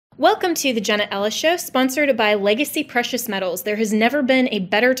Welcome to the Jenna Ellis Show, sponsored by Legacy Precious Metals. There has never been a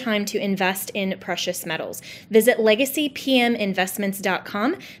better time to invest in precious metals. Visit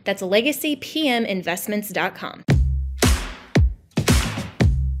legacypminvestments.com. That's legacypminvestments.com.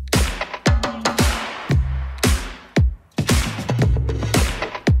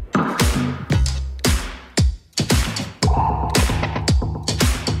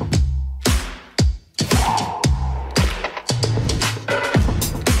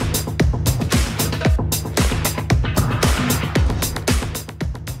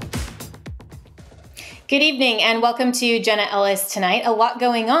 Good evening and welcome to Jenna Ellis Tonight. A lot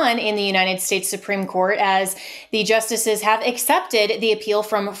going on in the United States Supreme Court as the justices have accepted the appeal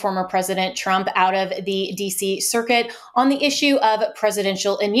from former President Trump out of the D.C. Circuit on the issue of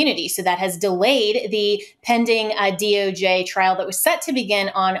presidential immunity. So that has delayed the pending DOJ trial that was set to begin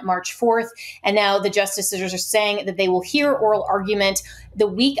on March 4th. And now the justices are saying that they will hear oral argument the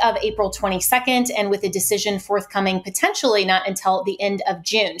week of April 22nd, and with a decision forthcoming potentially not until the end of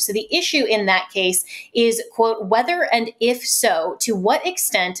June. So the issue in that case is, quote, whether and if so, to what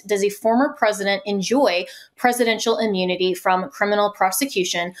extent does a former president enjoy presidential immunity from criminal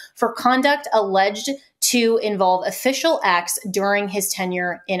prosecution for conduct alleged to involve official acts during his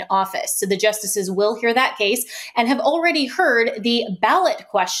tenure in office. So the justices will hear that case and have already heard the ballot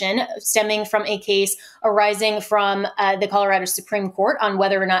question stemming from a case arising from the Colorado Supreme Court on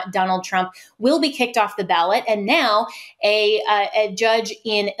whether or not Donald Trump will be kicked off the ballot. And now a judge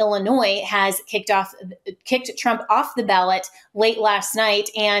in Illinois has kicked Trump off the ballot late last night,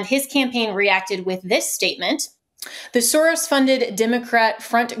 and his campaign reacted with this statement. The Soros-funded Democrat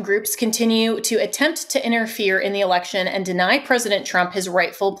front groups continue to attempt to interfere in the election and deny President Trump his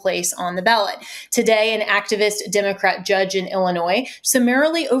rightful place on the ballot. Today, an activist Democrat judge in Illinois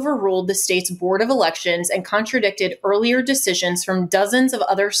summarily overruled the state's Board of Elections and contradicted earlier decisions from dozens of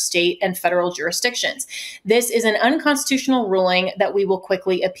other state and federal jurisdictions. This is an unconstitutional ruling that we will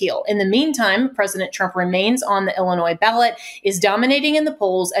quickly appeal. In the meantime, President Trump remains on the Illinois ballot, is dominating in the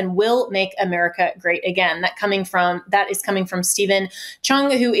polls, and will make America great again. That is coming from Stephen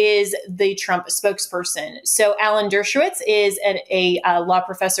Chung, who is the Trump spokesperson. So Alan Dershowitz is a law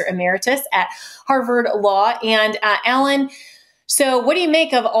professor emeritus at Harvard Law. And Alan, so what do you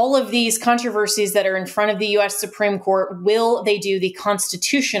make of all of these controversies that are in front of the U.S. Supreme Court? Will they do the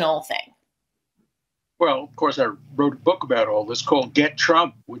constitutional thing? Well, of course, I wrote a book about all this called Get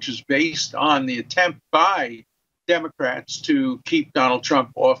Trump, which is based on the attempt by Democrats to keep Donald Trump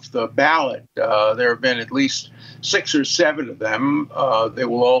off the ballot. There have been at least 6 or 7 of them. They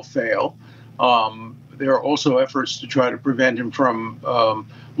will all fail. There are also efforts to try to prevent him from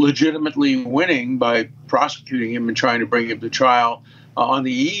legitimately winning by prosecuting him and trying to bring him to trial on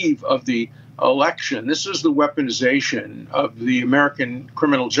the eve of the election. This is the weaponization of the American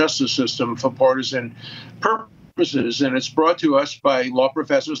criminal justice system for partisan purposes, and it's brought to us by law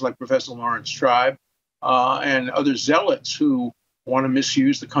professors like Professor Lawrence Tribe, and other zealots who want to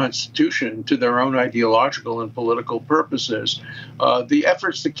misuse the Constitution to their own ideological and political purposes. The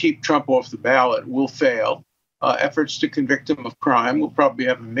efforts to keep Trump off the ballot will fail. Efforts to convict him of crime will probably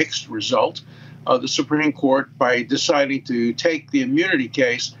have a mixed result. The Supreme Court, by deciding to take the immunity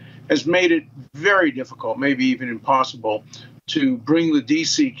case, has made it very difficult, maybe even impossible, to bring the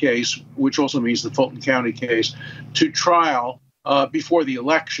D.C. case, which also means the Fulton County case, to trial before the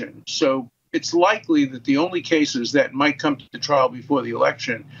election. So it's likely that the only cases that might come to trial before the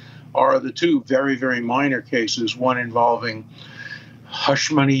election are the 2 very, very minor cases, one involving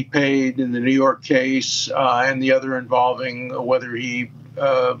hush money paid in the New York case, and the other involving whether he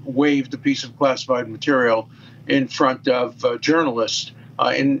waived a piece of classified material in front of journalists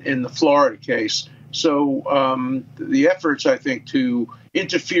in the Florida case. So the efforts, I think, to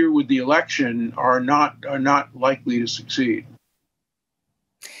interfere with the election are not likely to succeed.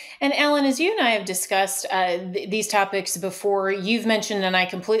 And Alan, as you and I have discussed these topics before, you've mentioned, and I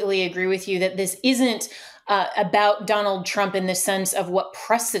completely agree with you, that this isn't about Donald Trump in the sense of what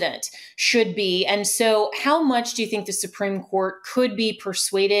precedent should be. And so how much do you think the Supreme Court could be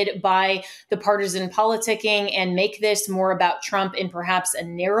persuaded by the partisan politicking and make this more about Trump in perhaps a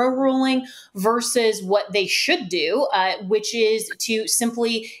narrow ruling versus what they should do, which is to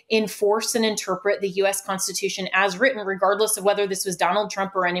simply enforce and interpret the U.S. Constitution as written, regardless of whether this was Donald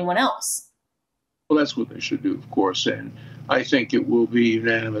Trump or anyone else? Well, that's what they should do, of course. And I think it will be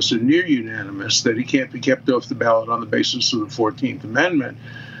unanimous and near unanimous that he can't be kept off the ballot on the basis of the 14th Amendment.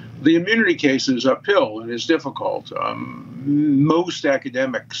 The immunity case is uphill and is difficult. Most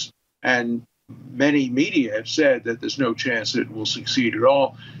academics and many media have said that there's no chance it will succeed at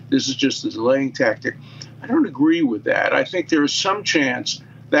all. This is just a delaying tactic. I don't agree with that. I think there is some chance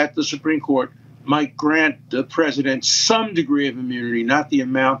that the Supreme Court might grant the president some degree of immunity, not the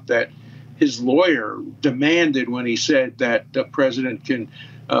amount that his lawyer demanded when he said that the president can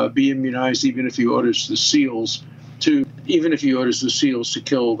be immunized even if he orders the SEALs to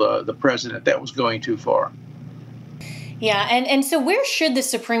kill the president. That was going too far. Yeah, and so where should the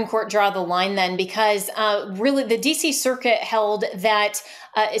Supreme Court draw the line then? Because really, the D.C. Circuit held that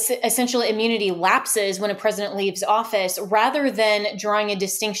essentially immunity lapses when a president leaves office, rather than drawing a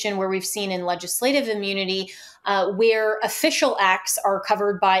distinction where we've seen in legislative immunity, where official acts are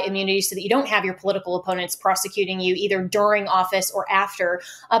covered by immunity so that you don't have your political opponents prosecuting you either during office or after.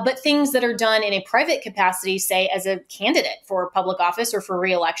 But things that are done in a private capacity, say as a candidate for public office or for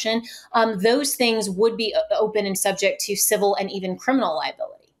reelection, those things would be open and subject to civil and even criminal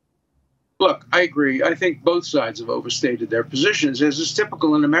liability. Look, I agree. I think both sides have overstated their positions, as is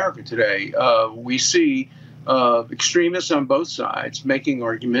typical in America today. We see extremists on both sides making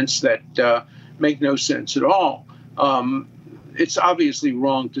arguments that make no sense at all. It's obviously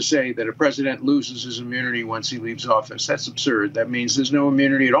wrong to say that a president loses his immunity once he leaves office. That's absurd. That means there's no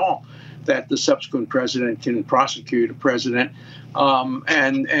immunity at all, that the subsequent president can prosecute a president.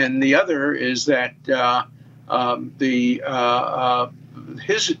 And the other is that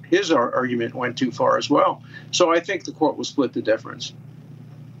his argument went too far as well. So I think the court will split the difference.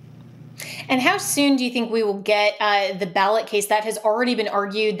 And how soon do you think we will get the ballot case that has already been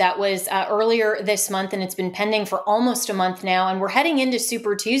argued? That was earlier this month, and it's been pending for almost a month now. And we're heading into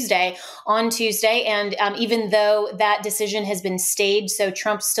Super Tuesday on Tuesday. And even though that decision has been stayed, so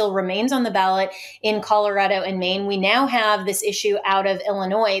Trump still remains on the ballot in Colorado and Maine, we now have this issue out of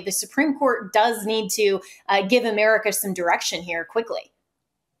Illinois. The Supreme Court does need to give America some direction here quickly.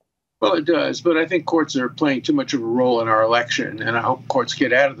 Well, it does, but I think courts are playing too much of a role in our election, and I hope courts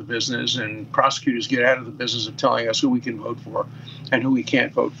get out of the business and prosecutors get out of the business of telling us who we can vote for and who we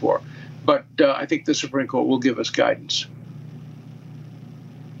can't vote for. But I think the Supreme Court will give us guidance.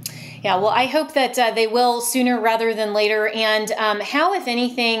 Yeah, well, I hope that they will sooner rather than later. And how, if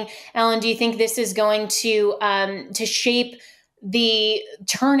anything, Alan, do you think this is going to shape the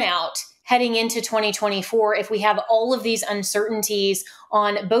turnout heading into 2024 if we have all of these uncertainties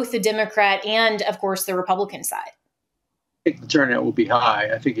on both the Democrat and, of course, the Republican side? I think the turnout will be high.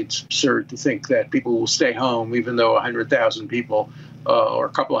 I think it's absurd to think that people will stay home, even though 100,000 people or a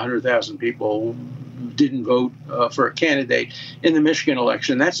couple of 100,000 people didn't vote for a candidate in the Michigan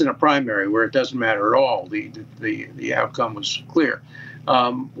election. That's in a primary where it doesn't matter at all. The outcome was clear.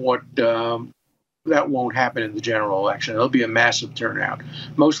 That won't happen in the general election. There'll be a massive turnout.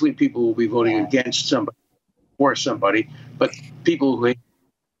 Mostly people will be voting against somebody or somebody, but people who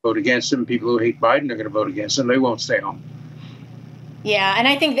vote against them, people who hate Biden are going to vote against him. They won't stay home. Yeah, and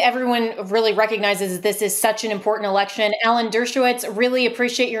I think that everyone really recognizes that this is such an important election. Alan Dershowitz, really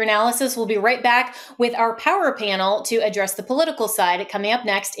appreciate your analysis. We'll be right back with our power panel to address the political side coming up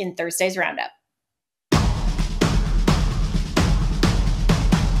next in Thursday's Roundup.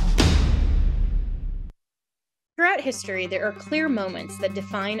 Throughout history, there are clear moments that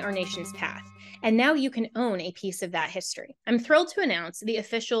define our nation's path, and now you can own a piece of that history. I'm thrilled to announce the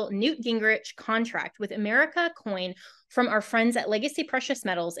official Newt Gingrich contract with America coin from our friends at Legacy Precious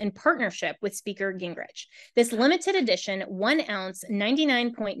Metals in partnership with Speaker Gingrich. This limited edition 1 ounce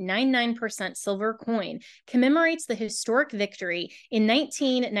 99.99% silver coin commemorates the historic victory in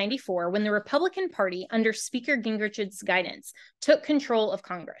 1994 when the Republican Party, under Speaker Gingrich's guidance, took control of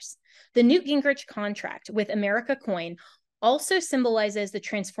Congress. The Newt Gingrich contract with America coin also symbolizes the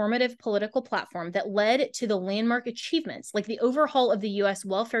transformative political platform that led to the landmark achievements like the overhaul of the U.S.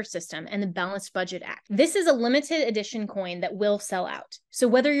 welfare system and the Balanced Budget Act. This is a limited edition coin that will sell out. So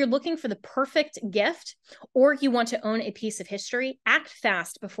whether you're looking for the perfect gift or you want to own a piece of history, act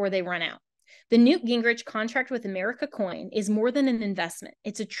fast before they run out. The Newt Gingrich contract with America coin is more than an investment.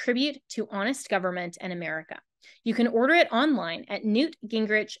 It's a tribute to honest government and America. You can order it online at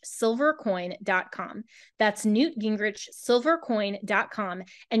newtgingrichsilvercoin.com. That's newtgingrichsilvercoin.com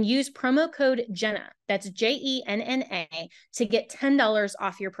and use promo code Jenna, that's JENNA, to get $10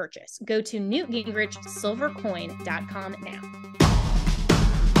 off your purchase. Go to newtgingrichsilvercoin.com now.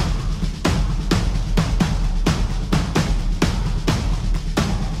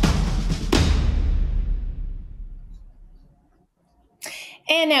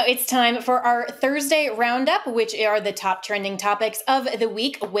 And now it's time for our Thursday Roundup, which are the top trending topics of the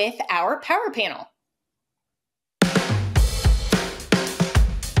week with our Power Panel.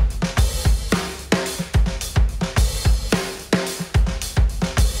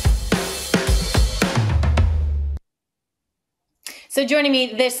 So So joining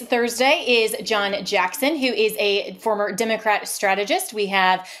me this Thursday is John Jackson, who is a former Democrat strategist. We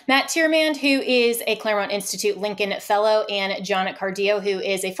have Matt Tyrmand, who is a Claremont Institute Lincoln Fellow, and John Cardillo, who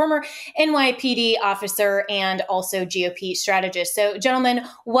is a former NYPD officer and also GOP strategist. So gentlemen,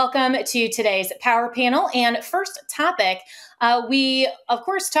 welcome to today's Power Panel. And first topic, we, of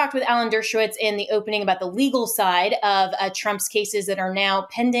course, talked with Alan Dershowitz in the opening about the legal side of Trump's cases that are now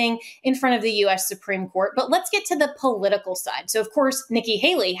pending in front of the U.S. Supreme Court. But let's get to the political side. So, of course, Nikki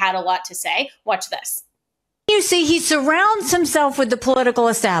Haley had a lot to say. Watch this. You see, he surrounds himself with the political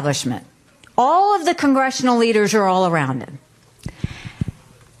establishment. All of the congressional leaders are all around him.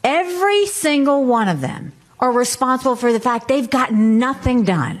 Every single one of them are responsible for the fact they've gotten nothing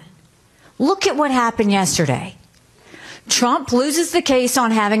done. Look at what happened yesterday. Trump loses the case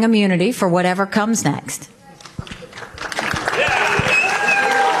on having immunity for whatever comes next.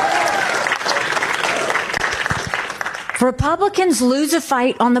 Republicans lose a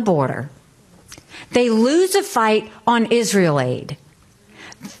fight on the border. They lose a fight on Israel aid.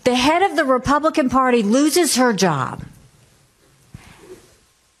 The head of the Republican Party loses her job.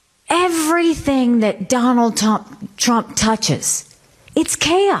 Everything that Donald Trump touches, it's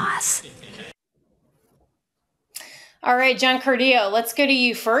chaos. All right, John Cardillo, let's go to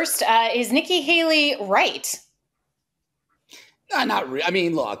you first. Is Nikki Haley right? Not really. I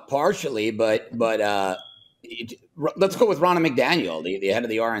mean, look, partially, but let's go with Ronna McDaniel, the head of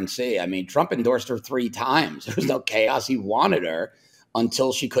the RNC. I mean, Trump endorsed her 3 times. There was no chaos. He wanted her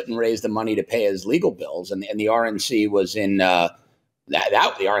until she couldn't raise the money to pay his legal bills, and the RNC was in the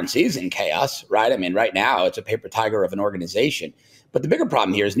RNC is in chaos, right? I mean, right now it's a paper tiger of an organization. But the bigger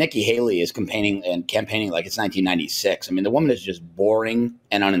problem here is Nikki Haley is campaigning like it's 1996. I mean, the woman is just boring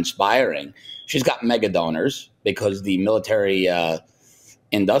and uninspiring. She's got mega donors because the military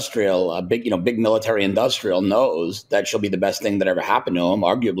industrial, big military industrial knows that she'll be the best thing that ever happened to him,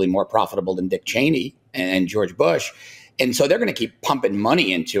 arguably more profitable than Dick Cheney and George Bush. And so they're going to keep pumping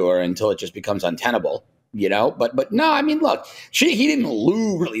money into her until it just becomes untenable. But no, I mean, look, he didn't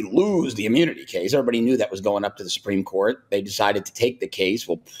really lose the immunity case. Everybody knew that was going up to the Supreme Court. They decided to take the case.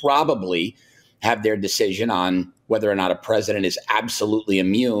 We'll probably have their decision on whether or not a president is absolutely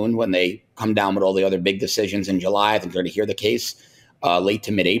immune when they come down with all the other big decisions in July. I think they're going to hear the case late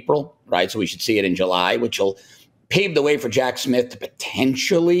to mid-April, right? So we should see it in July, which will pave the way for Jack Smith to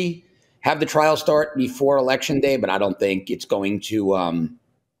potentially have the trial start before Election Day. But I don't think it's going to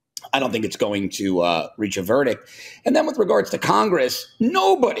reach a verdict. And then with regards to Congress,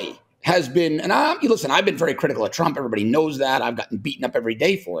 nobody has been, and I've been very critical of Trump. Everybody knows that. I've gotten beaten up every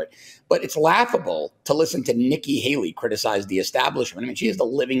day for it. But it's laughable to listen to Nikki Haley criticize the establishment. I mean, she is the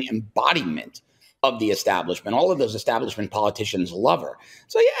living embodiment of the establishment. All of those establishment politicians love her.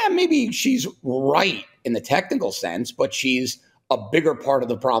 So yeah, maybe she's right in the technical sense, but she's a bigger part of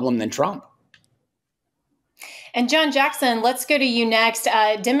the problem than Trump. And John Jackson, let's go to you next.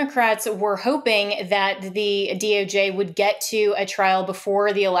 Democrats were hoping that the DOJ would get to a trial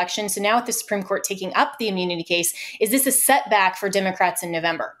before the election. So now with the Supreme Court taking up the immunity case, is this a setback for Democrats in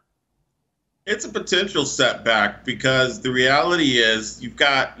November? It's a potential setback because the reality is you've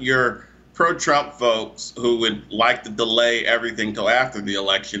got your pro-Trump folks who would like to delay everything till after the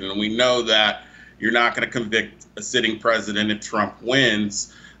election. And we know that you're not going to convict a sitting president if Trump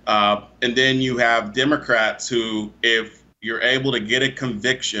wins. And then you have Democrats who, if you're able to get a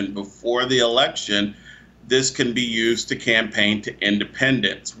conviction before the election, this can be used to campaign to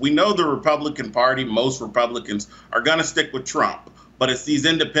independents. We know the Republican Party, most Republicans are going to stick with Trump, but it's these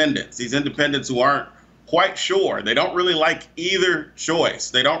independents who aren't quite sure. They don't really like either choice.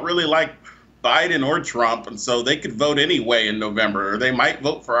 They don't really like Biden or Trump, and so they could vote anyway in November, or they might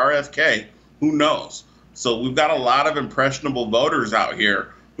vote for RFK. Who knows? So we've got a lot of impressionable voters out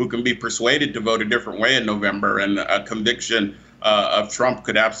here who can be persuaded to vote a different way in November, and a conviction of Trump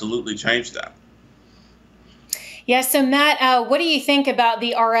could absolutely change that. Yeah, so Matt, what do you think about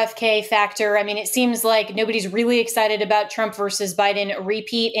the RFK factor? I mean, it seems like nobody's really excited about Trump versus Biden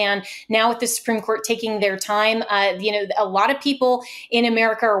repeat. And now with the Supreme Court taking their time, a lot of people in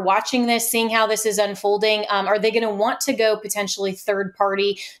America are watching this, seeing how this is unfolding. Are they going to want to go potentially third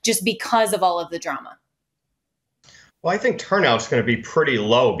party just because of all of the drama? Well, I think turnout's going to be pretty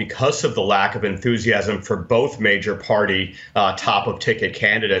low because of the lack of enthusiasm for both major party top-of-ticket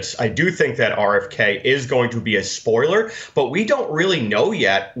candidates. I do think that RFK is going to be a spoiler, but we don't really know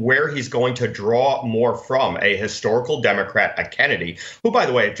yet where he's going to draw more from. A historical Democrat, a Kennedy, who, by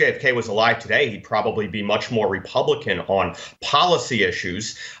the way, if JFK was alive today, he'd probably be much more Republican on policy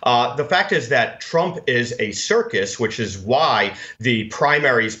issues. The fact is that Trump is a circus, which is why the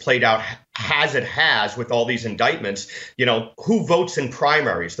primaries played out as it has with all these indictments, who votes in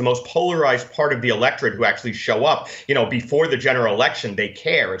primaries, the most polarized part of the electorate who actually show up, before the general election, they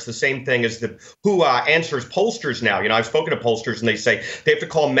care. It's the same thing as who answers pollsters now. I've spoken to pollsters and they say they have to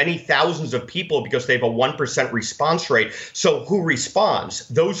call many thousands of people because they have a 1% response rate. So who responds?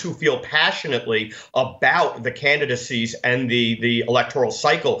 Those who feel passionately about the candidacies and the electoral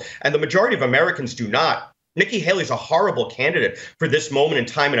cycle. And the majority of Americans do not. Nikki Haley's a horrible candidate for this moment in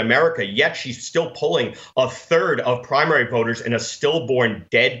time in America, yet she's still pulling a third of primary voters in a stillborn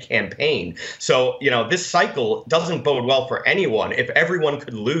dead campaign. So, this cycle doesn't bode well for anyone. If everyone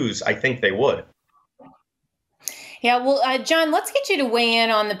could lose, I think they would. Yeah, well, John, let's get you to weigh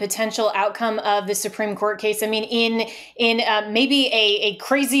in on the potential outcome of the Supreme Court case. I mean, in maybe a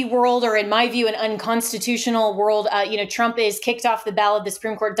crazy world, or in my view, an unconstitutional world, Trump is kicked off the ballot. The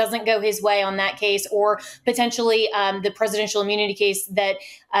Supreme Court doesn't go his way on that case, or potentially the presidential immunity case that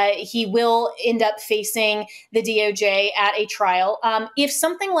he will end up facing the DOJ at a trial. If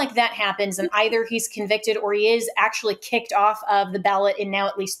something like that happens, and either he's convicted or he is actually kicked off of the ballot in now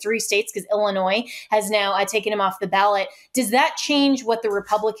at least 3 states, because Illinois has now taken him off the ballot, does that change what the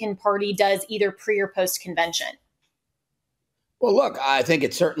Republican Party does either pre or post convention? Well, look, I think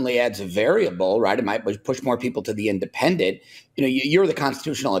it certainly adds a variable, right? It might push more people to the independent. You're the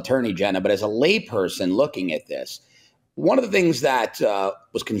constitutional attorney, Jenna, but as a layperson looking at this, one of the things that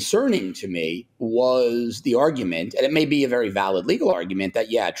was concerning to me was the argument, and it may be a very valid legal argument,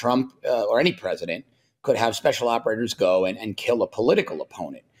 that, yeah, Trump or any president could have special operators go and kill a political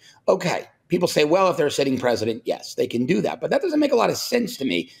opponent. Okay. People say, well, if they're a sitting president, yes, they can do that. But that doesn't make a lot of sense to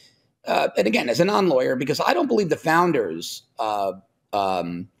me. And again, as a non-lawyer, because I don't believe the founders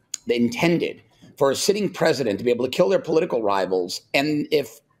they intended for a sitting president to be able to kill their political rivals. And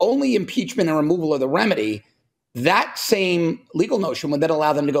if only impeachment and removal are the remedy, that same legal notion would then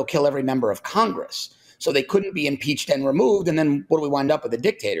allow them to go kill every member of Congress. So they couldn't be impeached and removed. And then what do we wind up with? A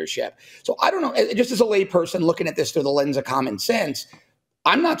dictatorship. So I don't know. Just as a layperson looking at this through the lens of common sense,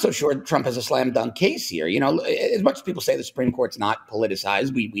 I'm not so sure Trump has a slam dunk case here. As much as people say the Supreme Court's not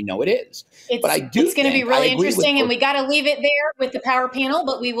politicized, we know it is. But I do. It's going to be really interesting, and we got to leave it there with the power panel.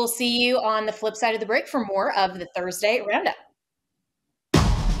 But we will see you on the flip side of the break for more of the Thursday Roundup.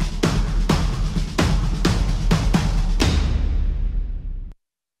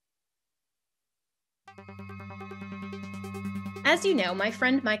 As you know, my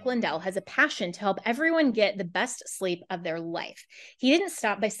friend Mike Lindell has a passion to help everyone get the best sleep of their life. He didn't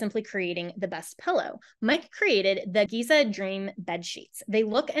stop by simply creating the best pillow. Mike created the Giza Dream bed sheets. They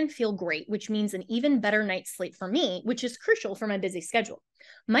look and feel great, which means an even better night's sleep for me, which is crucial for my busy schedule.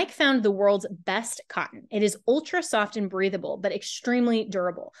 Mike found the world's best cotton. It is ultra soft and breathable, but extremely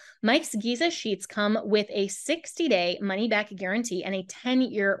durable. Mike's Giza sheets come with a 60-day money-back guarantee and a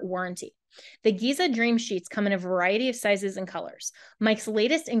 10-year warranty. The Giza Dream Sheets come in a variety of sizes and colors. Mike's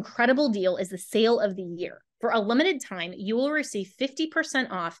latest incredible deal is the sale of the year. For a limited time, you will receive 50%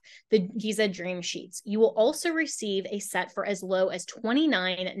 off the Giza Dream Sheets. You will also receive a set for as low as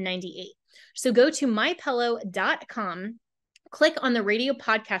 $29.98. So go to mypillow.com, click on the radio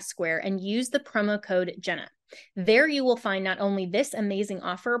podcast square, and use the promo code Jenna. There you will find not only this amazing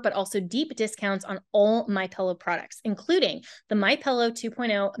offer, but also deep discounts on all MyPillow products, including the MyPillow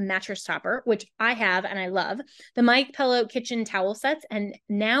 2.0 mattress topper, which I have and I love, the MyPillow kitchen towel sets, and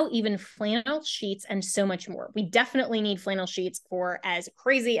now even flannel sheets and so much more. We definitely need flannel sheets for as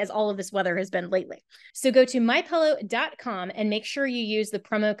crazy as all of this weather has been lately. So go to mypillow.com and make sure you use the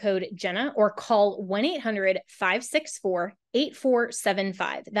promo code Jenna or call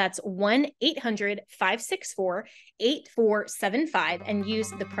 1-800-564-8475. That's 1-800-564-8475 and use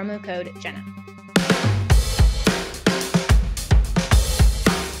the promo code Jenna.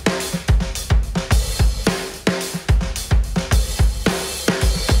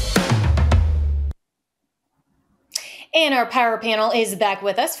 And our power panel is back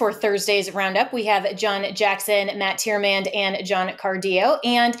with us for Thursday's Roundup. We have John Jackson, Matt Tyrmand, and John Cardillo.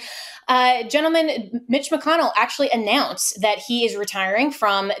 And gentlemen, Mitch McConnell actually announced that he is retiring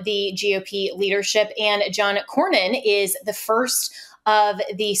from the GOP leadership, and John Cornyn is the first of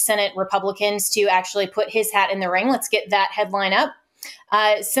the Senate Republicans to actually put his hat in the ring. Let's get that headline up.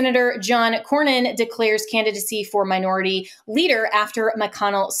 Senator John Cornyn declares candidacy for minority leader after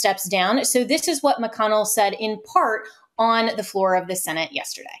McConnell steps down. So this is what McConnell said in part on the floor of the Senate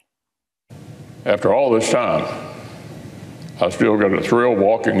yesterday. After all this time, I still get a thrill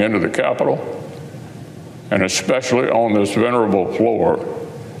walking into the Capitol, and especially on this venerable floor,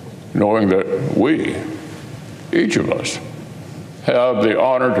 knowing that we, each of us, have the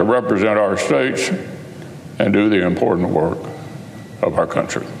honor to represent our states and do the important work of our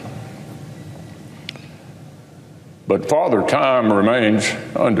country. But Father Time remains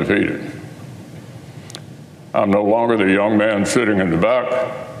undefeated. I'm no longer the young man sitting in the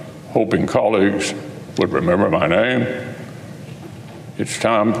back, hoping colleagues would remember my name. It's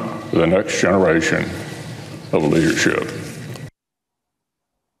time for the next generation of leadership.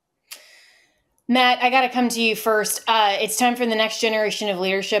 Matt, I got to come to you first. It's time for the next generation of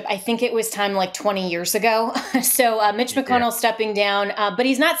leadership. I think it was time like 20 years ago. So Mitch McConnell stepping down, but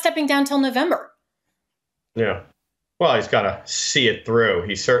he's not stepping down till November. Yeah. Well, he's got to see it through.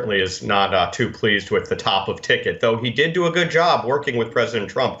 He certainly is not too pleased with the top of ticket, though he did do a good job working with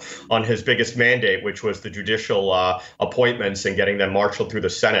President Trump on his biggest mandate, which was the judicial appointments and getting them marshaled through the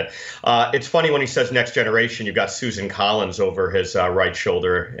Senate. It's funny when he says next generation, you've got Susan Collins over his right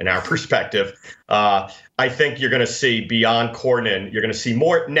shoulder in our perspective. I think you're going to see beyond Cornyn, you're going to see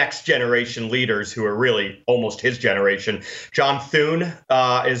more next generation leaders who are really almost his generation. John Thune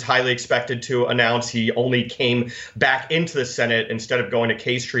is highly expected to announce he only came back into the Senate instead of going to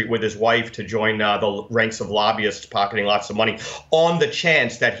K Street with his wife to join the ranks of lobbyists pocketing lots of money on the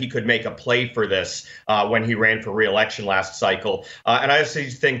chance that he could make a play for this when he ran for re-election last cycle. And I also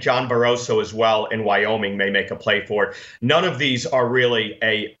think John Barroso as well in Wyoming may make a play for it. None of these are really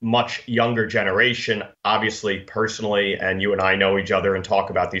a much younger generation. Obviously, personally, and you and I know each other and talk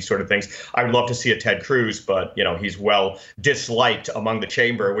about these sort of things. I would love to see a Ted Cruz, but he's well disliked among the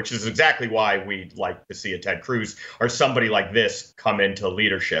chamber, which is exactly why we'd like to see a Ted Cruz or somebody like this come into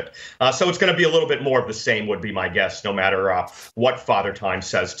leadership. So it's going to be a little bit more of the same, would be my guess, no matter what Father Time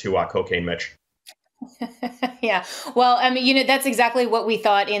says to Cocaine Mitch. Yeah. Well, I mean, that's exactly what we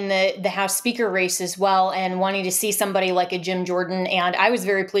thought in the House Speaker race as well, and wanting to see somebody like a Jim Jordan. And I was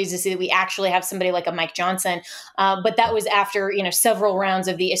very pleased to see that we actually have somebody like a Mike Johnson. But that was after, several rounds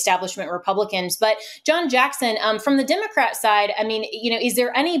of the establishment Republicans. But John Jackson, from the Democrat side, I mean, is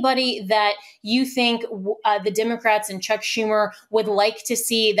there anybody that you think the Democrats and Chuck Schumer would like to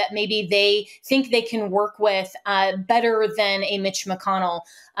see that maybe they think they can work with better than a Mitch McConnell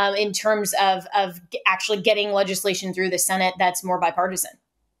in terms of actually getting legislation through the Senate that's more bipartisan?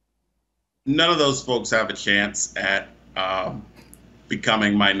 None of those folks have a chance at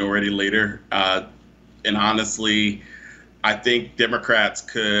becoming minority leader. And honestly, I think Democrats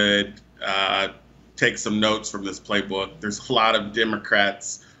could take some notes from this playbook. There's a lot of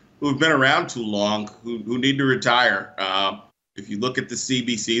Democrats who've been around too long who need to retire. If you look at the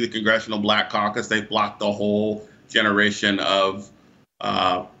CBC, the Congressional Black Caucus, they've blocked a whole generation of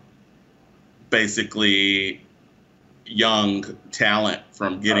basically young talent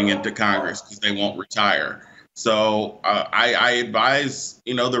from getting into Congress because they won't retire. So I advise,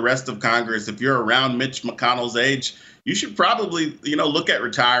 the rest of Congress, if you're around Mitch McConnell's age, you should probably, look at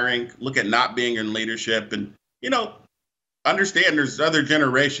retiring, look at not being in leadership and, understand there's other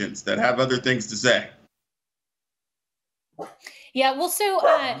generations that have other things to say. Yeah. Well, so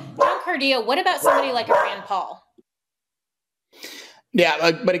John Cardillo, what about somebody like a Rand Paul?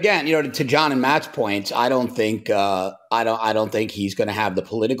 Yeah, but again, to John and Matt's points, I don't think he's going to have the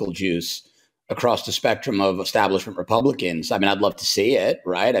political juice across the spectrum of establishment Republicans. I mean, I'd love to see it,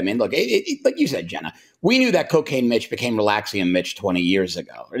 right? I mean, look, like you said, Jenna, we knew that Cocaine Mitch became Relaxium Mitch 20 years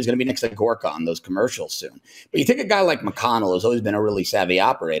ago. He's going to be next to Gorka on those commercials soon. But you take a guy like McConnell, who's always been a really savvy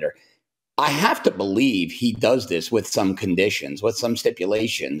operator. I have to believe he does this with some conditions, with some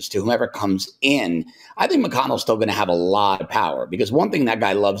stipulations to whomever comes in. I think McConnell's still going to have a lot of power because one thing that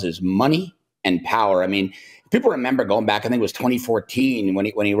guy loves is money and power. I mean, people remember going back, I think it was 2014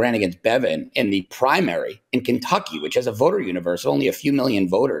 when he ran against Bevin in the primary in Kentucky, which has a voter universe of only a few million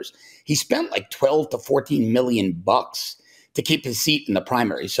voters. He spent like 12 to 14 million bucks to keep his seat in the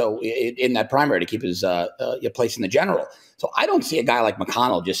primary. So in that primary to keep his place in the general. So I don't see a guy like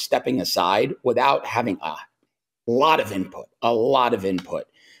McConnell just stepping aside without having a lot of input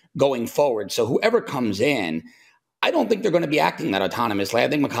going forward. So whoever comes in, I don't think they're going to be acting that autonomously. I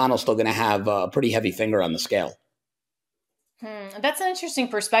think McConnell's still going to have a pretty heavy finger on the scale. That's an interesting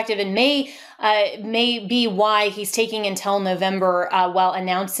perspective, and may be why he's taking until November while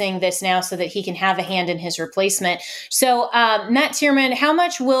announcing this now, so that he can have a hand in his replacement. So, Matt Tyrmand, how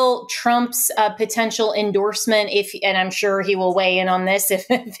much will Trump's potential endorsement, and I'm sure he will weigh in on this if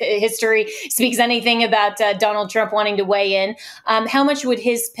history speaks anything about Donald Trump wanting to weigh in, how much would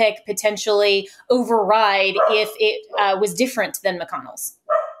his pick potentially override if it was different than McConnell's?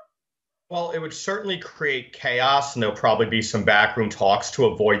 Well, it would certainly create chaos, and there'll probably be some backroom talks to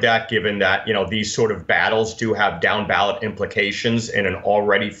avoid that, given that, these sort of battles do have down ballot implications in an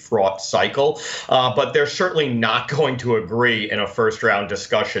already fraught cycle. But they're certainly not going to agree in a first round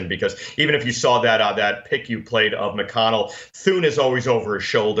discussion, because even if you saw that pick you played of McConnell, Thune is always over his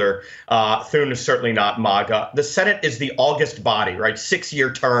shoulder. Thune is certainly not MAGA. The Senate is the August body, right?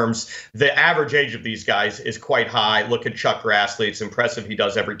 6-year terms. The average age of these guys is quite high. Look at Chuck Grassley. It's impressive. He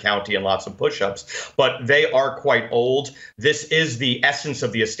does every county and lots of push-ups, but they are quite old. This is the essence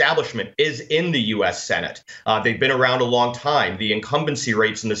of the establishment, is in the U.S. Senate. They've been around a long time. The incumbency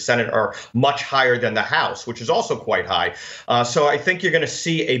rates in the Senate are much higher than the House, which is also quite high. So I think you're going to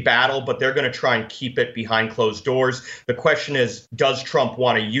see a battle, but they're going to try and keep it behind closed doors. The question is, does Trump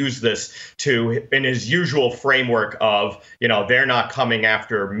want to use this to, in his usual framework of, they're not coming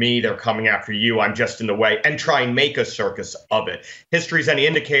after me, they're coming after you, I'm just in the way, and try and make a circus of it. History's any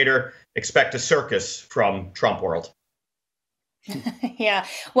indicator. Expect a circus from Trump world. Yeah.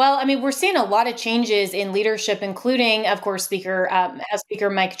 Well, I mean, we're seeing a lot of changes in leadership, including, of course, House Speaker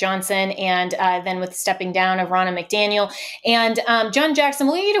Mike Johnson, and then with stepping down of Ronna McDaniel. And John Jackson,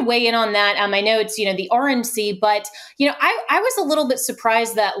 we'll get you to weigh in on that. I know it's, the RNC, but, I was a little bit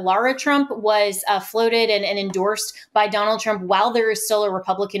surprised that Lara Trump was floated and endorsed by Donald Trump while there is still a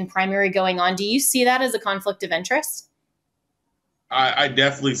Republican primary going on. Do you see that as a conflict of interest? I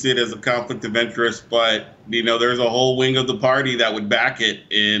definitely see it as a conflict of interest, but, there's a whole wing of the party that would back it.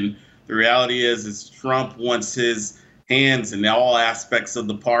 And the reality is Trump wants his hands in all aspects of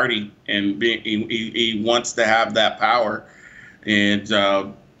the party, and he wants to have that power. And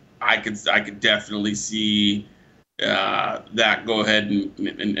I could definitely see that go ahead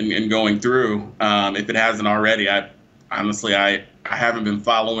and going through. If it hasn't already, I haven't been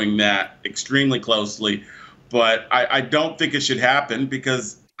following that extremely closely. But I don't think it should happen,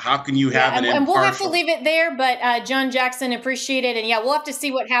 because how can you have an impartial... And we'll have to leave it there, but John Jackson, appreciate it. And we'll have to see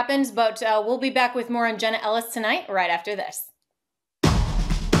what happens, but we'll be back with more on Jenna Ellis tonight, right after this.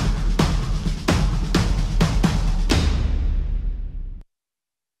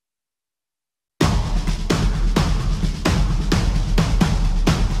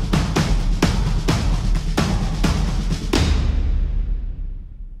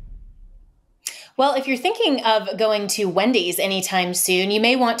 Well, if you're thinking of going to Wendy's anytime soon, you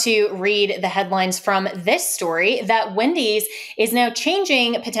may want to read the headlines from this story that Wendy's is now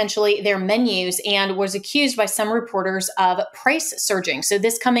changing potentially their menus and was accused by some reporters of price surging. So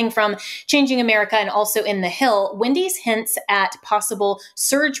this coming from Changing America and also in The Hill, Wendy's hints at possible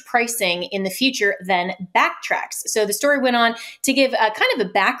surge pricing in the future, then backtracks. So the story went on to give a kind of a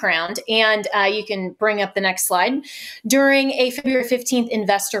background, and you can bring up the next slide. During a February 15th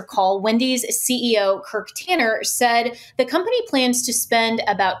investor call, Wendy's CEO Kirk Tanner said the company plans to spend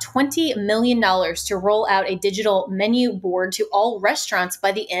about $20 million to roll out a digital menu board to all restaurants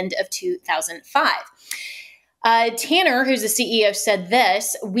by the end of 2005. Tanner, who's the CEO, said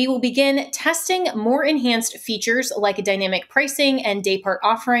this: "We will begin testing more enhanced features like dynamic pricing and daypart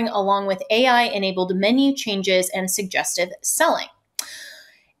offering, along with AI-enabled menu changes and suggestive selling."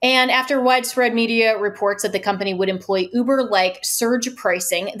 And after widespread media reports that the company would employ Uber-like surge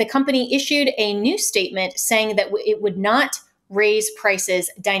pricing, the company issued a new statement saying that it would not raise prices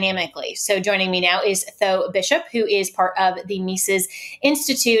dynamically. So joining me now is Tho Bishop, who is part of the Mises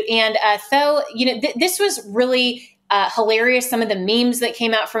Institute. And Tho, this was really hilarious, some of the memes that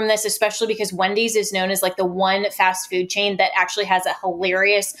came out from this, especially because Wendy's is known as like the one fast food chain that actually has a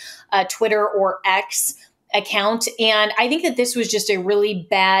hilarious Twitter or X account. And I think that this was just a really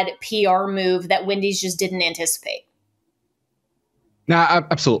bad PR move that Wendy's just didn't anticipate. No,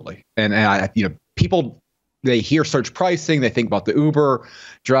 absolutely. And people, they hear surge pricing, they think about the Uber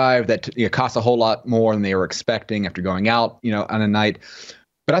drive that costs a whole lot more than they were expecting after going out, on a night.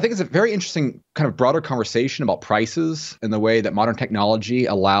 But I think it's a very interesting kind of broader conversation about prices and the way that modern technology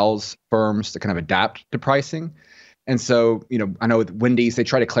allows firms to kind of adapt to pricing. And so, I know with Wendy's, they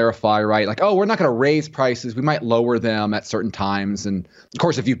try to clarify, right? Like, oh, we're not going to raise prices. We might lower them at certain times. And of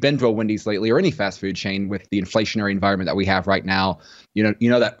course, if you've been to a Wendy's lately or any fast food chain with the inflationary environment that we have right now,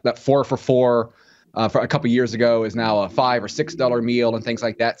 that 4 for $4 for a couple of years ago is now a $5 or $6 meal and things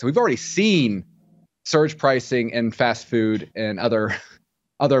like that. So we've already seen surge pricing in fast food and other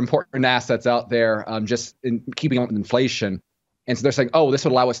important assets out there, just in keeping up with inflation. And so they're saying, oh, this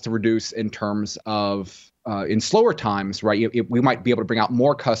would allow us to reduce in terms of in slower times, right? We might be able to bring out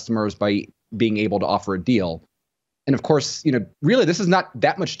more customers by being able to offer a deal. And of course, really, this is not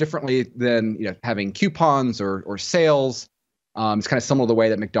that much differently than having coupons or sales. It's kind of similar to the way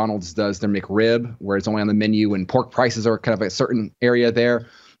that McDonald's does their McRib, where it's only on the menu and pork prices are kind of a certain area there.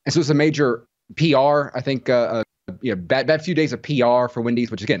 And so it's a major PR, I think, bad few days of PR for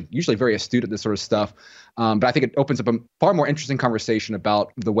Wendy's, which again, usually very astute at this sort of stuff. But I think it opens up a far more interesting conversation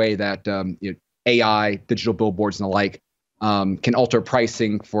about the way that AI, digital billboards and the like can alter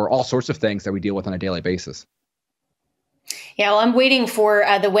pricing for all sorts of things that we deal with on a daily basis. Yeah, well, I'm waiting for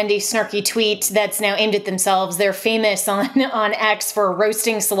the Wendy snarky tweet that's now aimed at themselves. They're famous on X for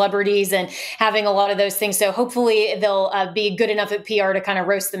roasting celebrities and having a lot of those things. So hopefully they'll be good enough at PR to kind of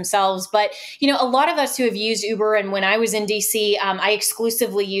roast themselves. But, a lot of us who have used Uber, and when I was in DC, I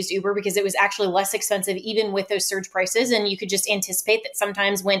exclusively used Uber because it was actually less expensive, even with those surge prices. And you could just anticipate that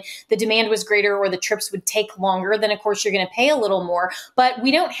sometimes when the demand was greater or the trips would take longer, then of course you're going to pay a little more. But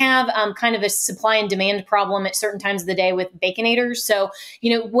we don't have kind of a supply and demand problem at certain times of the day with Baconators. So,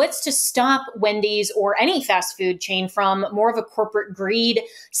 what's to stop Wendy's or any fast food chain from more of a corporate greed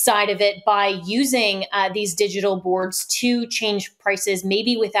side of it by using these digital boards to change prices,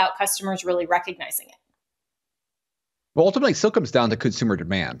 maybe without customers really recognizing it? Well, ultimately, it still comes down to consumer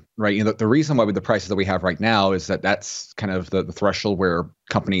demand, right? The reason why the prices that we have right now is that's kind of the threshold where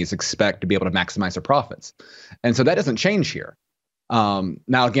companies expect to be able to maximize their profits. And so that doesn't change here.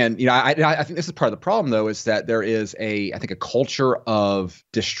 Now, again, I think this is part of the problem, though, is that there is I think a culture of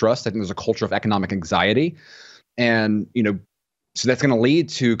distrust. I think there's a culture of economic anxiety. And, so that's going to lead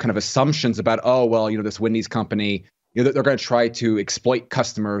to kind of assumptions about, this Wendy's company, they're going to try to exploit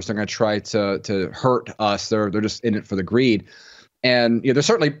customers. They're going to try to hurt us. They're just in it for the greed. And, there's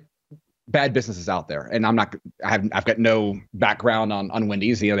certainly bad businesses out there, and I've got no background on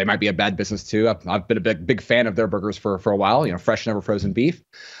Wendy's. They might be a bad business too. I've been a big fan of their burgers for a while. Fresh, never frozen beef.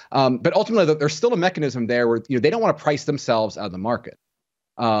 But ultimately, there's still a mechanism there where they don't want to price themselves out of the market,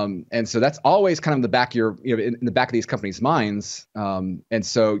 and so that's always kind of in the back of in the back of these companies' minds. And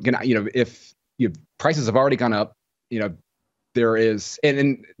so if prices have already gone up, there is,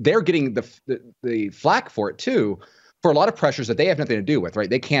 and they're getting the flack for it too, for a lot of pressures that they have nothing to do with, right?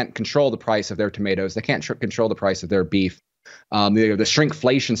 They can't control the price of their tomatoes. They can't control the price of their beef. The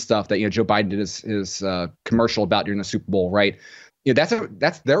shrinkflation stuff that Joe Biden did his commercial about during the Super Bowl, right?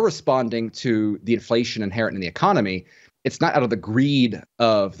 They're responding to the inflation inherent in the economy. It's not out of the greed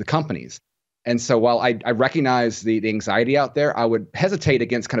of the companies. And so while I recognize the anxiety out there, I would hesitate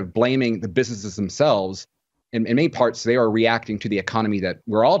against kind of blaming the businesses themselves. In many parts, they are reacting to the economy that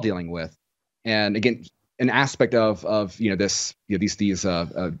we're all dealing with. And again, an aspect of these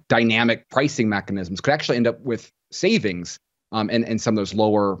dynamic pricing mechanisms could actually end up with savings in some of those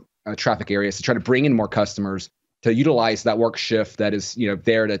lower traffic areas to try to bring in more customers to utilize that work shift that is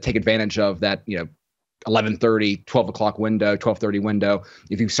there to take advantage of that 11:30, 12 o'clock window, 12:30 window.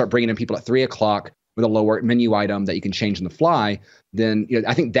 If you start bringing in people at 3 o'clock with a lower menu item that you can change on the fly, then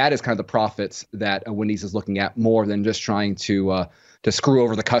I think that is kind of the profits that Wendy's is looking at more than just trying to screw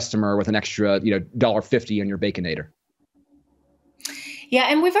over the customer with an extra, $1.50 on your Baconator. Yeah,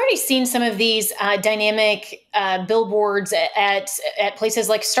 and we've already seen some of these dynamic billboards at places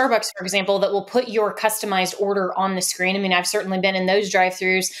like Starbucks, for example, that will put your customized order on the screen. I mean, I've certainly been in those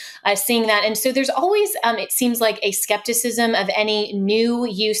drive-thrus seeing that. And so there's always, it seems like, a skepticism of any new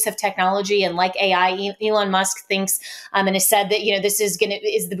use of technology. And like AI, Elon Musk thinks and has said that, this is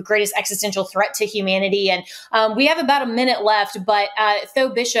the greatest existential threat to humanity. And we have about a minute left, but Tho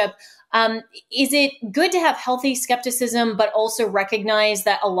Bishop, is it good to have healthy skepticism, but also recognize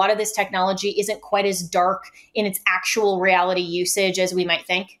that a lot of this technology isn't quite as dark in its actual reality usage as we might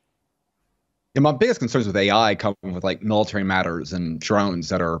think? And my biggest concerns with AI come with like military matters and drones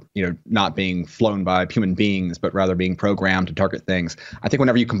that are, not being flown by human beings, but rather being programmed to target things. I think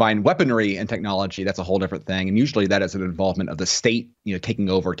whenever you combine weaponry and technology, that's a whole different thing. And usually that is an involvement of the state, taking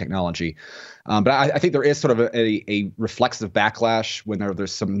over technology. But I think there is sort of a reflexive backlash when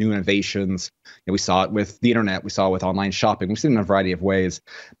there's some new innovations. We saw it with the internet. We saw it with online shopping. We've seen it in a variety of ways.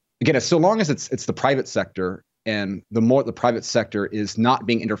 Again, so long as it's the private sector, and the more the private sector is not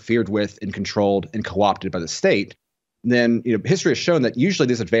being interfered with and controlled and co-opted by the state, then history has shown that usually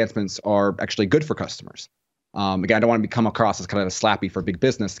these advancements are actually good for customers. Again, I don't want to come across as kind of a slappy for big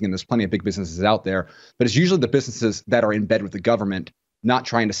business. Again, there's plenty of big businesses out there, but it's usually the businesses that are in bed with the government, not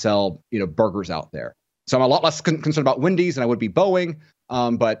trying to sell burgers out there. So I'm a lot less concerned about Wendy's than I would be Boeing.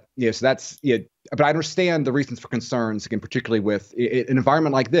 But so that's But I understand the reasons for concerns, again, particularly with an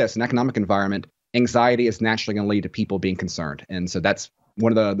environment like this, an economic environment. Anxiety is naturally going to lead to people being concerned. And so that's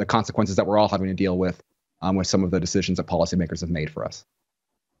one of the consequences that we're all having to deal with some of the decisions that policymakers have made for us.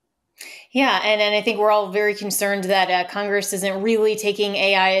 Yeah, and I think we're all very concerned that Congress isn't really taking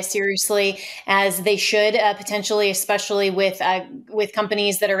AI as seriously as they should, potentially, especially with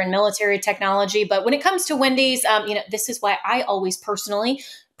companies that are in military technology. But when it comes to Wendy's, this is why I always personally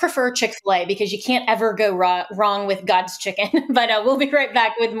prefer Chick-fil-A because you can't ever go wrong with God's chicken. But we'll be right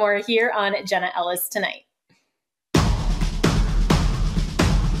back with more here on Jenna Ellis Tonight.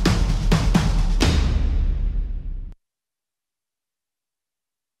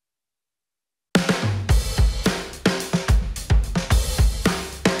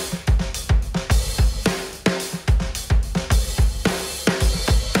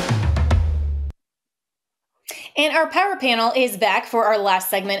 And our power panel is back for our last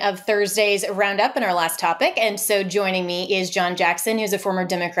segment of Thursday's Roundup and our last topic. And so joining me is John Jackson, who's a former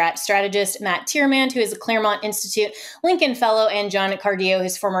Democrat strategist, Matt Tyrmand, who is a Claremont Institute Lincoln Fellow, and John Cardillo,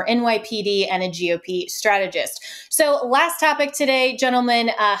 who's former NYPD and a GOP strategist. So last topic today,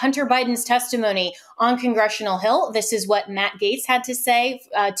 gentlemen, Hunter Biden's testimony on Congressional Hill. This is what Matt Gaetz had to say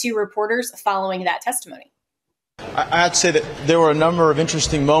to reporters following that testimony. I'd say that there were a number of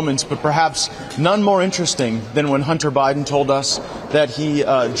interesting moments, but perhaps none more interesting than when Hunter Biden told us that he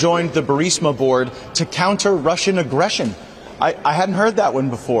joined the Burisma board to counter Russian aggression. I hadn't heard that one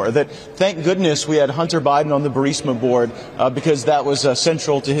before, that thank goodness we had Hunter Biden on the Burisma board because that was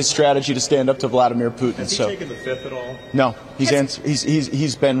central to his strategy to stand up to Vladimir Putin. Has he taken the fifth at all? No,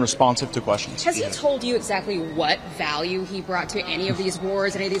 he's been responsive to questions. Has he told you exactly what value he brought to any of these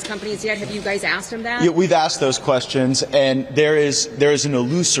boards, any of these companies yet? Have you guys asked him that? Yeah, we've asked those questions, and there is an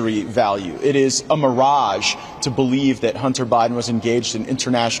illusory value. It is a mirage to believe that Hunter Biden was engaged in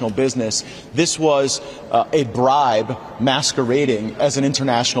international business. This was a bribe masquerading as an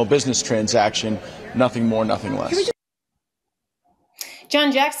international business transaction, nothing more, nothing less.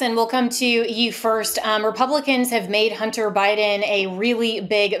 John Jackson, we'll come to you first. Republicans have made Hunter Biden a really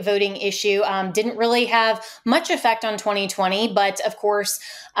big voting issue. Didn't really have much effect on 2020, but of course,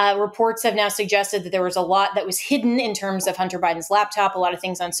 reports have now suggested that there was a lot that was hidden in terms of Hunter Biden's laptop, a lot of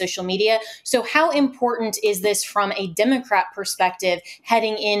things on social media. So how important is this from a Democrat perspective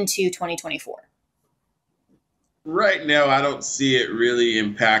heading into 2024? Right now, I don't see it really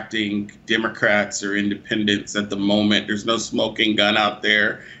impacting Democrats or independents at the moment. There's no smoking gun out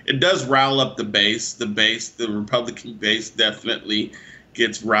there. It does rile up the base. The Republican base definitely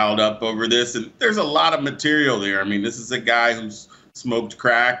gets riled up over this. And there's a lot of material there. I mean, this is a guy who's smoked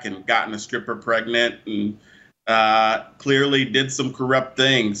crack and gotten a stripper pregnant and clearly did some corrupt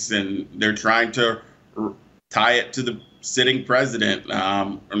things. And they're trying to tie it to the sitting president.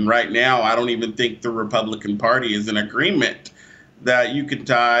 And right now, I don't even think the Republican Party is in agreement that you can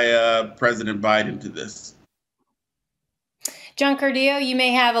tie President Biden to this. John Cardillo, you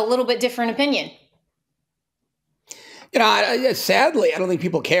may have a little bit different opinion. You know, sadly, I don't think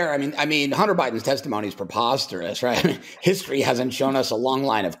people care. I mean, Hunter Biden's testimony is preposterous, right? I mean, history hasn't shown us a long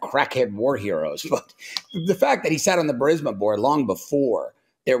line of crackhead war heroes, but the fact that he sat on the Burisma board long before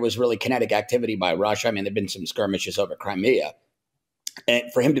there was really kinetic activity by Russia. I mean, there've been some skirmishes over Crimea.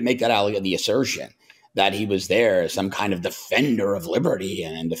 And for him to make that the assertion that he was there as some kind of defender of liberty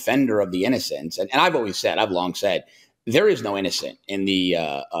and defender of the innocents. And I've long said, there is no innocent in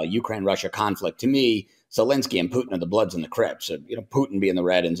the Ukraine-Russia conflict. To me, Zelensky and Putin are the Bloods and the Crips. So, you know, Putin being the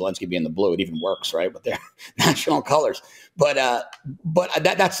red and Zelensky being the blue, it even works, right, with their national colors. But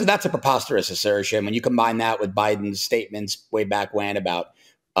that's a preposterous assertion. When you combine that with Biden's statements way back when about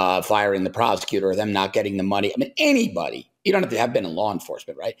firing the prosecutor or them not getting the money. I mean, anybody, you don't have to have been in law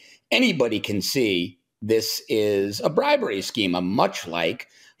enforcement, right? Anybody can see this is a bribery scheme, much like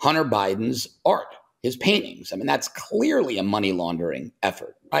Hunter Biden's art, his paintings. I mean, that's clearly a money laundering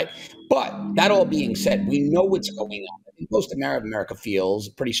effort, right? But that all being said, we know what's going on. I mean, most of America feels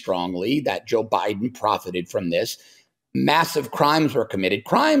pretty strongly that Joe Biden profited from this. Massive crimes were committed,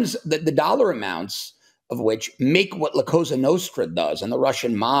 crimes that the dollar amounts of which make what La Cosa Nostra does and the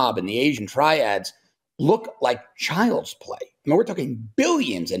Russian mob and the Asian triads look like child's play. I mean, we're talking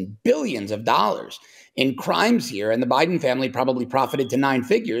billions and billions of dollars in crimes here, and the Biden family probably profited to 9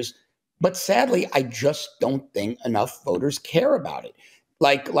 figures. But sadly, I just don't think enough voters care about it.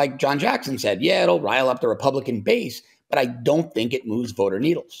 Like John Jackson said, yeah, it'll rile up the Republican base, but I don't think it moves voter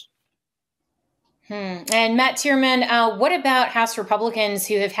needles. And Matt Tyrmand, what about House Republicans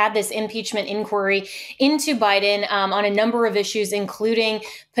who have had this impeachment inquiry into Biden on a number of issues, including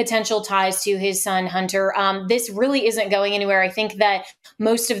potential ties to his son, Hunter? This really isn't going anywhere. I think that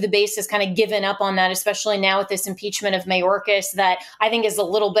most of the base has kind of given up on that, especially now with this impeachment of Mayorkas, that I think is a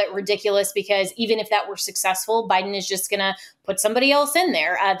little bit ridiculous because even if that were successful, Biden is just going to put somebody else in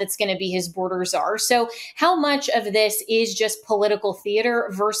there that's going to be his border czar. So how much of this is just political theater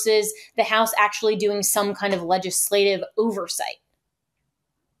versus the House actually doing some kind of legislative oversight?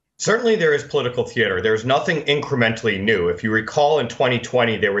 Certainly there is political theater. There's nothing incrementally new. If you recall, in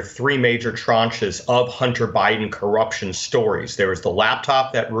 2020, there were three major tranches of Hunter Biden corruption stories. There was the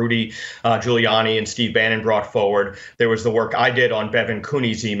laptop that Rudy Giuliani and Steve Bannon brought forward. There was the work I did on Bevan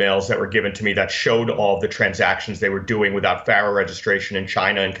Cooney's emails that were given to me that showed all of the transactions they were doing without FARA registration in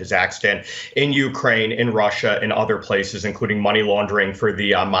China and Kazakhstan, in Ukraine, in Russia, and other places, including money laundering for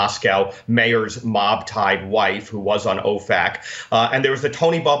the Moscow mayor's mob-tied wife, who was on OFAC. And there was the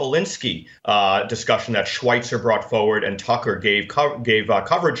Tony Bubble discussion that Schweitzer brought forward and Tucker gave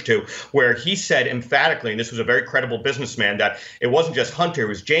coverage to, where he said emphatically, and this was a very credible businessman, that it wasn't just Hunter, it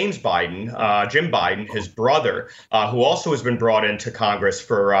was James Biden, Jim Biden, his brother, who also has been brought into Congress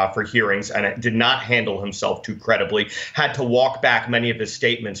for hearings and did not handle himself too credibly, had to walk back many of his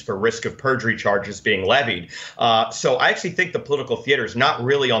statements for risk of perjury charges being levied. So I actually think the political theater is not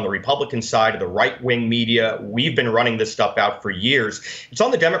really on the Republican side of the right-wing media. We've been running this stuff out for years. It's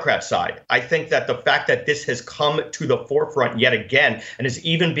on the Democrat side. I think that the fact that this has come to the forefront yet again and is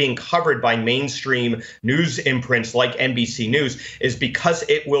even being covered by mainstream news imprints like NBC News is because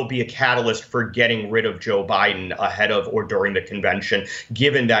it will be a catalyst for getting rid of Joe Biden ahead of or during the convention,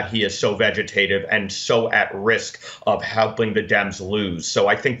 given that he is so vegetative and so at risk of helping the Dems lose. So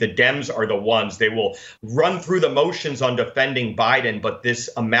I think the Dems are the ones, they will run through the motions on defending Biden, but this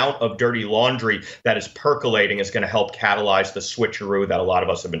amount of dirty laundry that is percolating is going to help catalyze the switcheroo that a lot of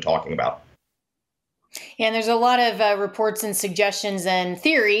us have been talking about. Yeah, and there's a lot of reports and suggestions and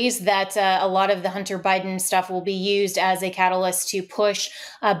theories that a lot of the Hunter Biden stuff will be used as a catalyst to push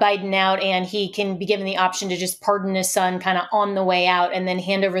Biden out, and he can be given the option to just pardon his son kind of on the way out and then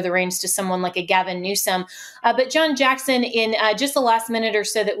hand over the reins to someone like a Gavin Newsom. But John Jackson, in just the last minute or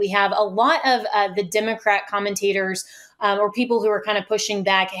so that we have, a lot of the Democrat commentators or people who are kind of pushing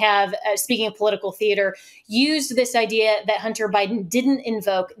back have, speaking of political theater, used this idea that Hunter Biden didn't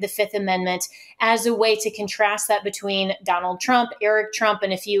invoke the Fifth Amendment as a way to contrast that between Donald Trump, Eric Trump,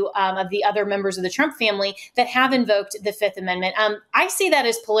 and a few of the other members of the Trump family that have invoked the Fifth Amendment. I see that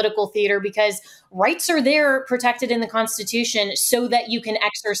as political theater because rights are there protected in the Constitution so that you can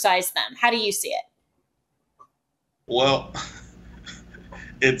exercise them. How do you see it? Well,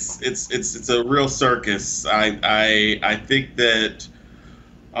 it's a real circus. I think that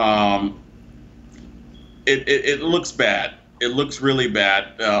it looks bad. It looks really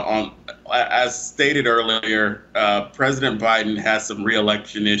bad. As stated earlier, President Biden has some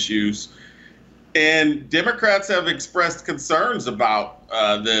re-election issues, and Democrats have expressed concerns about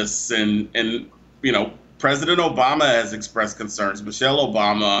this. And you know, President Obama has expressed concerns. Michelle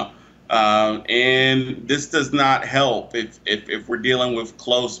Obama. And this does not help if we're dealing with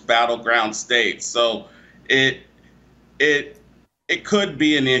close battleground states. So it could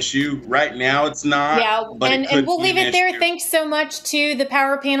be an issue. Right now, it's not. Yeah, but and we'll leave it there. Thanks so much to the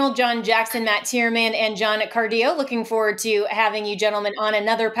power panel, John Jackson, Matt Tyrmand, and John Cardillo. Looking forward to having you gentlemen on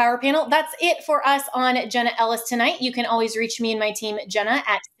another power panel. That's it for us on Jenna Ellis tonight. You can always reach me and my team, Jenna,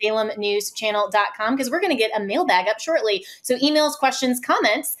 at salemnewschannel.com, because we're going to get a mailbag up shortly. So emails, questions,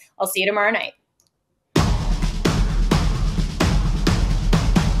 comments. I'll see you tomorrow night.